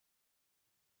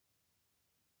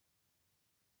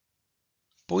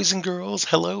Boys and girls,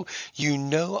 hello. You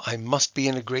know I must be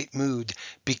in a great mood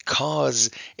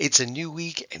because it's a new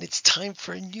week and it's time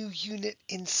for a new unit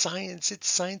in science. It's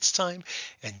science time.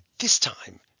 And this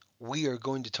time we are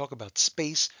going to talk about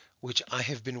space, which I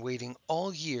have been waiting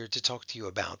all year to talk to you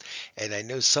about. And I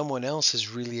know someone else is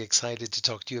really excited to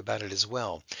talk to you about it as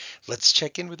well. Let's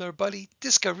check in with our buddy,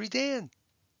 Discovery Dan.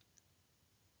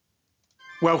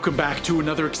 Welcome back to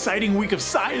another exciting week of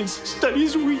Science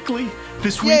Studies Weekly.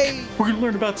 This week, Yay! we're going to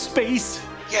learn about space.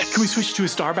 Yes. Can we switch to a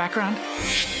star background?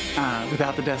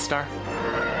 Without the Death Star?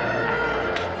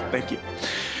 Thank you.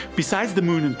 Besides the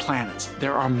moon and planets,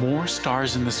 there are more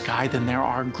stars in the sky than there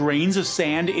are grains of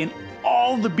sand in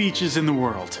all the beaches in the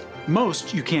world.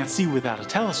 Most you can't see without a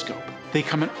telescope. They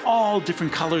come in all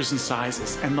different colors and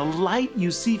sizes, and the light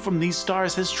you see from these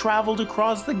stars has traveled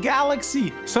across the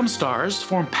galaxy. Some stars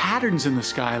form patterns in the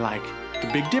sky like the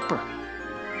Big Dipper,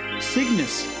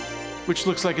 Cygnus, which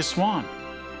looks like a swan,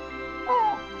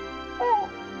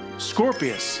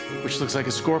 Scorpius, which looks like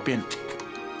a scorpion.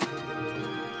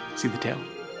 See the tail?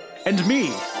 And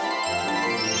me.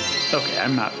 Okay,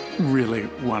 I'm not really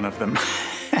one of them.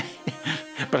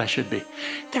 But I should be.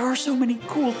 There are so many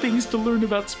cool things to learn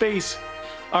about space.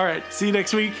 All right, see you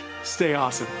next week. Stay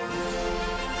awesome.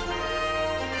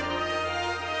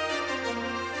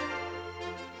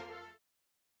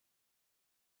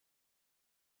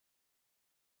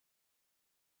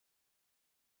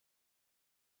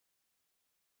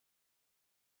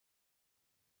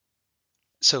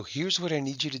 So here's what I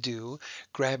need you to do.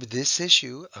 Grab this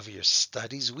issue of your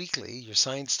Studies Weekly, your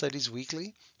Science Studies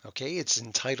Weekly. Okay, it's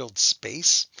entitled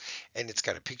Space, and it's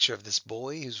got a picture of this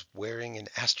boy who's wearing an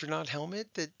astronaut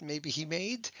helmet that maybe he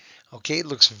made. Okay, it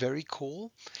looks very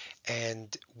cool.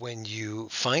 And when you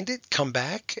find it, come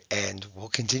back and we'll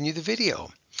continue the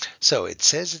video. So it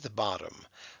says at the bottom,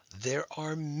 there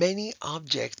are many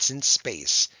objects in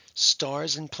space.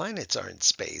 Stars and planets are in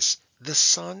space. The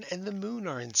sun and the moon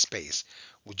are in space.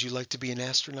 Would you like to be an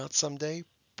astronaut someday,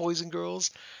 boys and girls?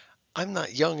 I'm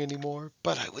not young anymore,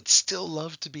 but I would still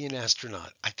love to be an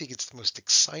astronaut. I think it's the most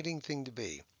exciting thing to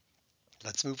be.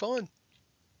 Let's move on.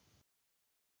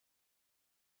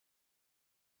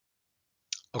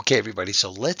 Okay, everybody,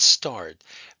 so let's start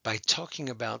by talking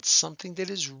about something that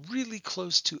is really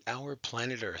close to our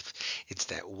planet Earth. It's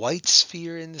that white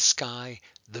sphere in the sky,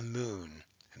 the moon.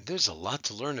 And there's a lot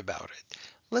to learn about it.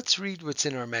 Let's read what's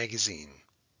in our magazine.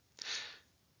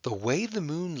 The way the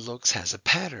moon looks has a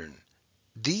pattern.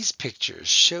 These pictures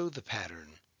show the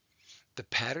pattern. The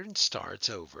pattern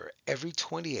starts over every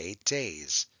 28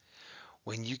 days.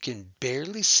 When you can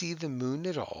barely see the moon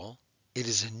at all, it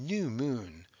is a new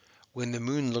moon. When the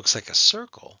moon looks like a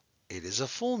circle, it is a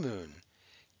full moon.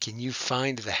 Can you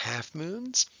find the half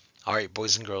moons? All right,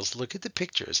 boys and girls, look at the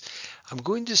pictures. I'm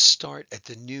going to start at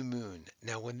the new moon.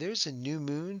 Now, when there's a new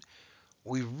moon,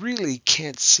 we really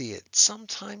can't see it.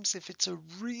 Sometimes if it's a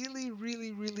really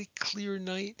clear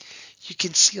night, you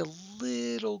can see a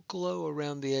little glow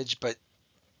around the edge, but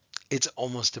it's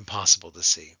almost impossible to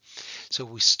see. So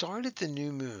we start at the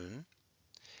new moon,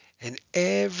 and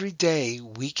every day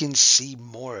we can see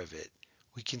more of it.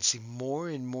 We can see more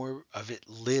and more of it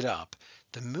lit up.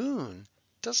 The moon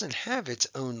doesn't have its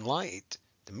own light.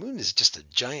 The moon is just a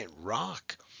giant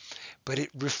rock, but it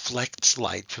reflects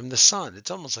light from the sun.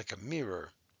 It's almost like a mirror,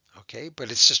 okay?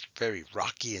 But it's just very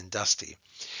rocky and dusty.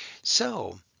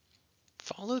 So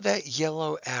follow that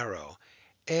yellow arrow.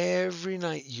 Every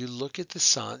night you look at the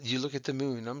sun, you look at the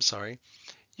moon,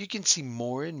 you can see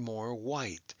more and more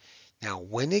white. Now,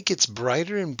 when it gets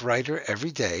brighter and brighter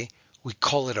every day, we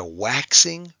call it a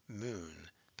waxing moon.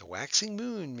 The waxing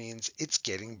moon means it's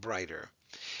getting brighter.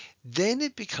 Then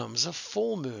it becomes a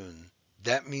full moon.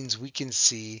 That means we can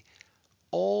see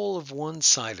all of one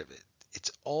side of it.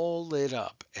 It's all lit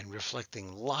up and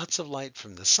reflecting lots of light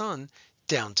from the sun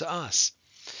down to us.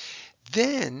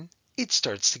 Then it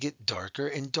starts to get darker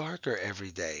and darker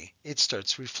every day. It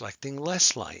starts reflecting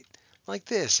less light. Like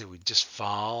this, it would just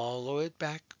follow it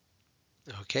back,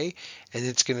 okay? And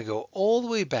it's going to go all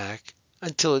the way back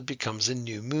until it becomes a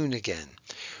new moon again.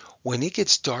 When it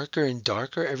gets darker and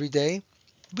darker every day,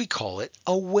 we call it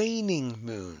a waning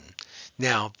moon.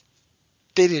 Now,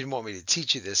 they didn't want me to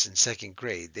teach you this in second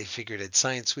grade. They figured at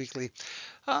Science Weekly,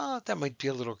 that might be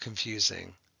a little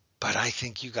confusing, but I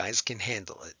think you guys can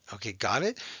handle it. Okay, got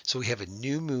it? So we have a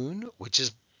new moon, which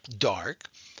is dark,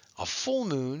 a full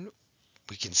moon.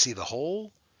 We can see the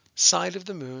whole side of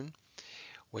the moon.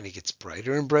 When it gets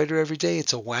brighter and brighter every day,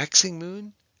 it's a waxing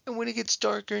moon. And when it gets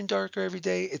darker and darker every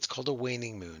day, it's called a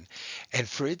waning moon. And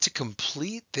for it to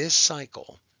complete this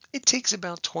cycle, it takes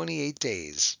about 28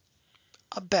 days.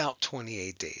 About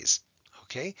 28 days.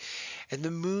 Okay? And the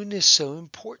moon is so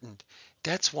important.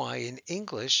 That's why in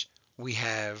English we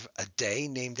have a day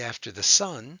named after the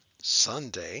sun,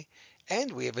 Sunday,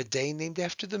 and we have a day named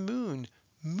after the moon,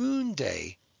 Moon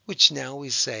Day, which now we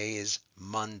say is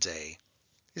Monday.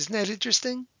 Isn't that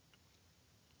interesting?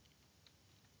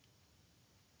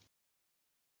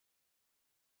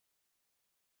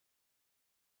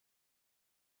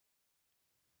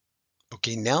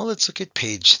 Okay, now let's look at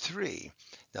page 3.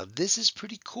 Now this is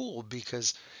pretty cool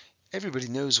because everybody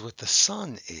knows what the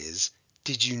sun is.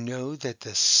 Did you know that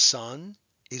the sun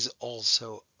is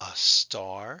also a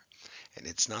star? And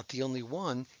it's not the only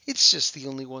one, it's just the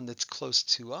only one that's close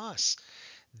to us.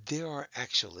 There are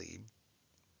actually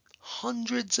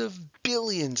hundreds of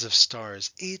billions of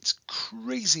stars. It's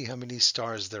crazy how many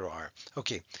stars there are.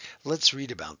 Okay, let's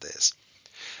read about this.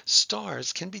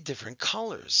 Stars can be different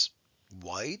colors.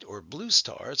 White or blue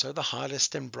stars are the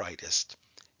hottest and brightest.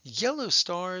 Yellow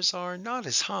stars are not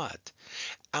as hot.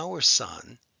 Our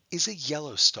sun is a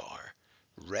yellow star.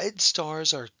 Red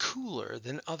stars are cooler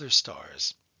than other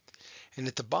stars. And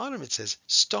at the bottom it says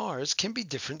stars can be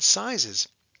different sizes.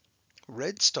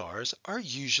 Red stars are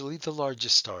usually the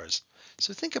largest stars.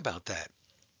 So think about that.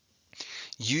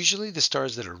 Usually the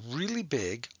stars that are really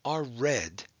big are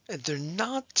red and they're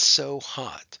not so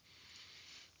hot.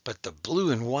 But the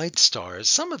blue and white stars,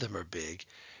 some of them are big,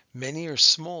 many are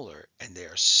smaller, and they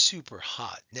are super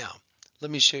hot. Now,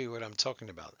 let me show you what I'm talking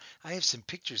about. I have some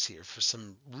pictures here for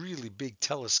some really big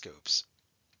telescopes.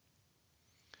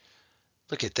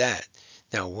 Look at that.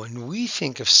 Now, when we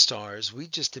think of stars, we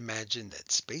just imagine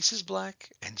that space is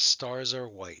black and stars are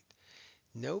white.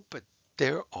 Nope, but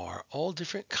there are all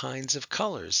different kinds of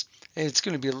colors. And it's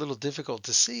going to be a little difficult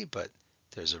to see, but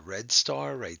there's a red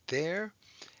star right there.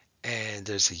 And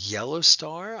there's a yellow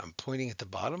star. I'm pointing at the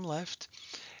bottom left.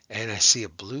 And I see a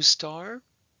blue star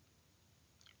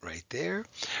right there.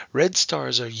 Red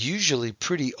stars are usually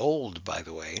pretty old, by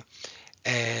the way.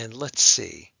 And let's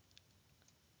see.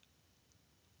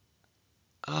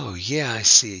 Oh, yeah, I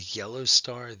see a yellow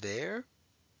star there.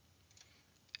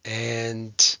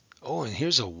 And, oh, and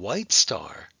here's a white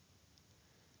star.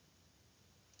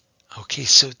 Okay,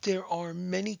 so there are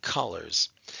many colors.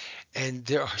 And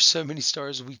there are so many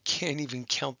stars we can't even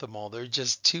count them all. There are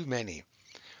just too many.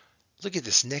 Look at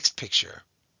this next picture.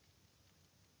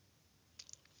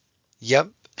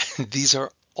 Yep, these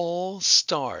are all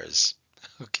stars.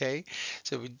 Okay,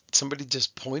 so somebody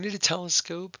just pointed a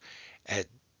telescope at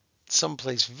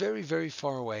someplace very, very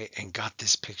far away and got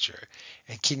this picture.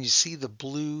 And can you see the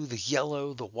blue, the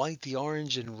yellow, the white, the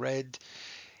orange, and red?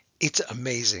 It's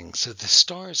amazing. So the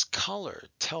star's color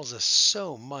tells us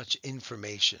so much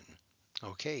information.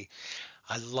 Okay,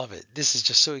 I love it. This is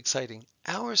just so exciting.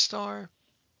 Our star,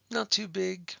 not too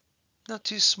big, not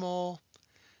too small,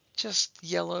 just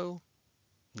yellow,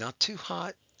 not too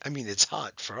hot. I mean, it's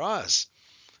hot for us.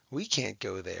 We can't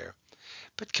go there.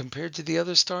 But compared to the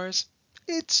other stars,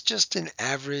 it's just an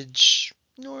average,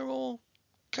 normal,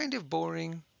 kind of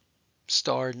boring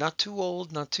star. Not too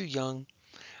old, not too young.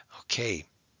 Okay.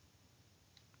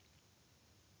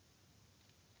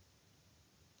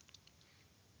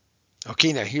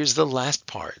 Okay, now here's the last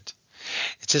part.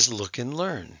 It says look and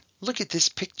learn. Look at this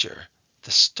picture.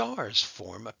 The stars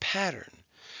form a pattern.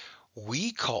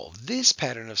 We call this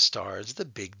pattern of stars the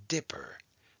Big Dipper.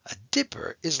 A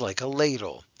dipper is like a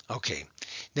ladle. Okay,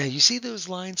 now you see those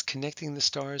lines connecting the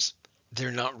stars?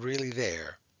 They're not really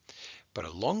there. But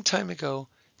a long time ago,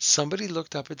 somebody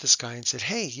looked up at the sky and said,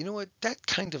 hey, you know what? That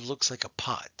kind of looks like a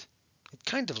pot. It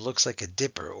kind of looks like a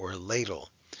dipper or a ladle.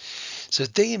 So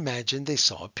they imagined they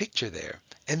saw a picture there.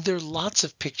 And there are lots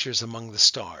of pictures among the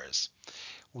stars.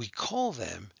 We call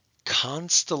them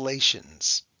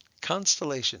constellations.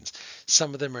 Constellations.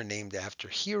 Some of them are named after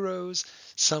heroes.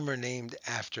 Some are named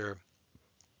after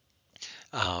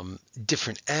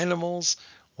different animals.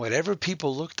 Whatever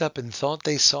people looked up and thought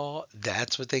they saw,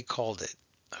 that's what they called it.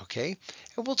 Okay?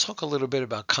 And we'll talk a little bit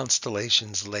about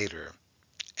constellations later.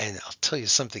 And I'll tell you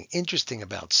something interesting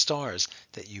about stars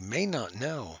that you may not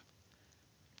know.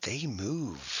 They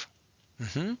move.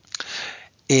 hmm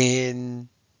In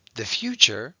the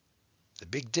future, the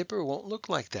Big Dipper won't look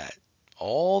like that.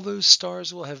 All those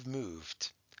stars will have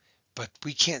moved. But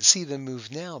we can't see them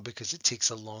move now because it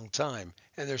takes a long time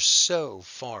and they're so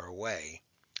far away.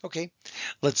 Okay,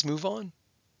 let's move on.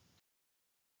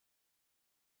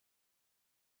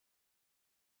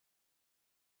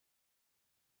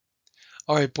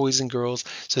 All right, boys and girls.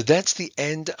 So that's the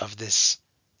end of this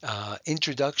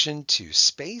introduction to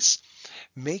space.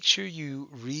 Make sure you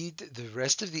read the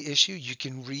rest of the issue. You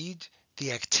can read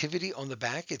the activity on the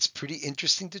back. It's pretty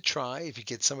interesting to try if you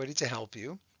get somebody to help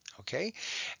you. Okay?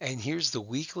 And here's the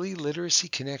weekly literacy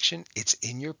connection. It's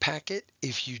in your packet.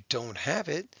 If you don't have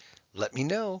it, let me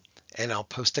know and I'll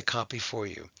post a copy for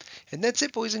you. And that's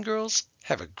it, boys and girls.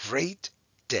 Have a great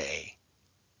day.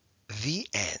 The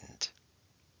end.